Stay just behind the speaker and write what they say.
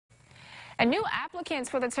And new applicants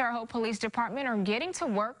for the Terre Haute Police Department are getting to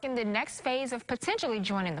work in the next phase of potentially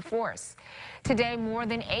joining the force. Today, more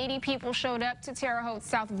than 80 people showed up to Terre Haute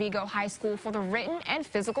South Vigo High School for the written and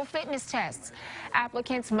physical fitness tests.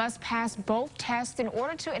 Applicants must pass both tests in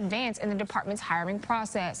order to advance in the department's hiring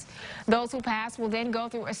process. Those who pass will then go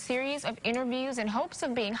through a series of interviews in hopes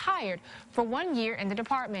of being hired for 1 year in the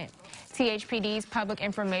department. THPD's public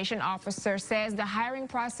information officer says the hiring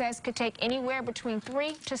process could take anywhere between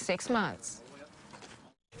 3 to 6 months.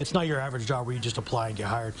 It's not your average job where you just apply and get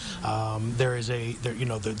hired. There is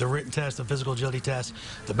the written test, the physical agility test,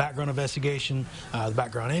 the background investigation, the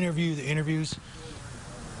background interview, the interviews.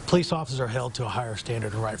 Police officers are held to a higher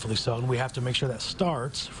standard, and rightfully so, and we have to make sure that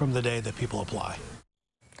starts from the day that people apply.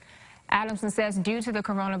 Adamson says due to the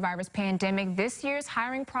coronavirus pandemic, this year's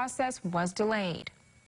hiring process was delayed.